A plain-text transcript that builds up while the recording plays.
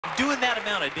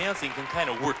amount of dancing can kind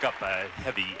of work up a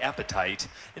heavy appetite,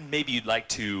 and maybe you'd like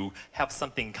to have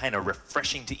something kind of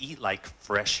refreshing to eat, like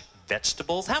fresh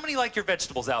vegetables. How many like your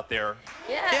vegetables out there?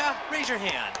 Yeah. Yeah? Raise your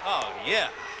hand. Oh, yeah.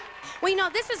 Well, you know,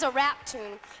 this is a rap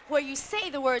tune where you say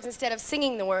the words instead of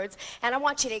singing the words, and I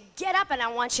want you to get up and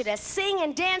I want you to sing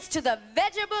and dance to the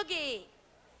Veg-A-Boogie.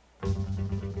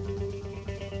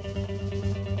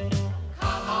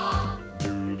 Come on,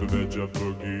 do the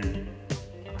Veg-A-Boogie.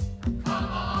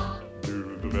 Come on,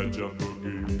 do the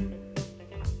Veg-A-Boogie.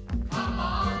 Come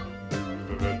on, do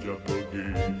the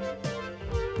Veg-A-Boogie.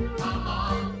 Come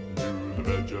on, do the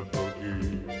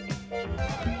Veg-A-Boogie.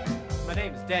 My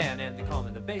name is Dan and they call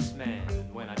me the bass man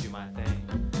when I do my thing.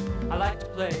 I like to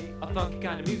play a funky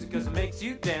kind of music cause it makes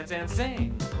you dance and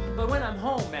sing. But when I'm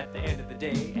home at the end of the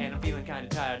day and I'm feeling kind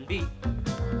of tired and beat,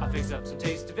 I fix up some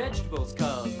tasty vegetables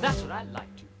cause that's what I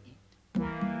like to eat.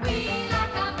 We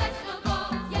like our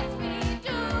vegetables, yes we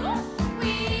do.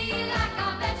 We like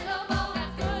our vegetables,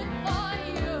 that's good for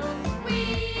you. We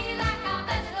like our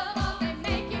vegetables, they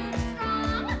make you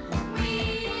strong. We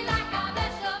like our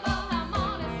vegetables, come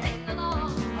on and sing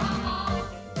along. Come on,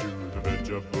 Do the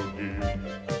Veg-A-Boogie.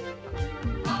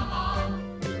 Come on,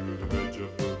 do the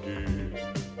Veg-A-Boogie.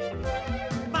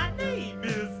 My name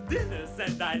is Dennis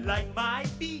and I like my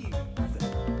beans.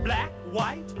 Black,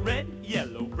 white, red,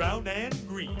 yellow, brown, and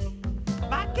green.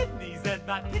 My kidneys and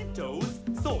my pintos,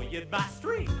 soy and my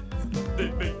strings. They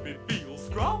make me feel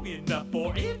strong enough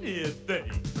for anything.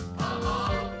 come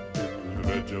on, Do the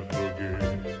Veg-A-Boogie.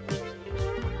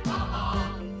 come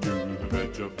on. Do the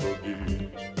Veg-A-Boogie.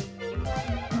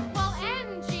 Well,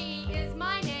 Angie is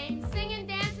my name. Singing,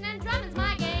 dancing, and drumming's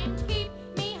my game. To keep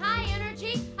me high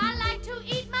energy, I like to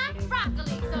eat my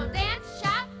broccoli. So dance,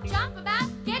 shout, jump about,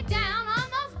 get down on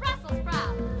those Brussels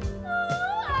sprouts.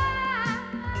 Ooh,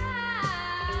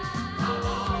 Come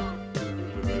on, do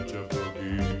the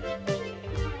Veg-A-Boogie.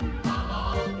 Come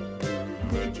on, do the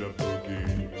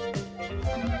Veg-A-Boogie.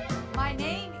 My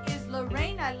name is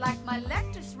Lorraine. I like my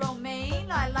lettuce romaine.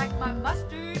 I like my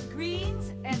mustard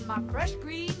greens and my fresh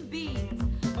green beans.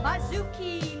 My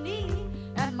zucchini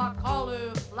and my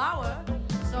cauliflower.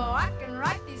 So I can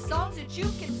write these songs that you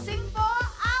can sing for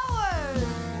hours.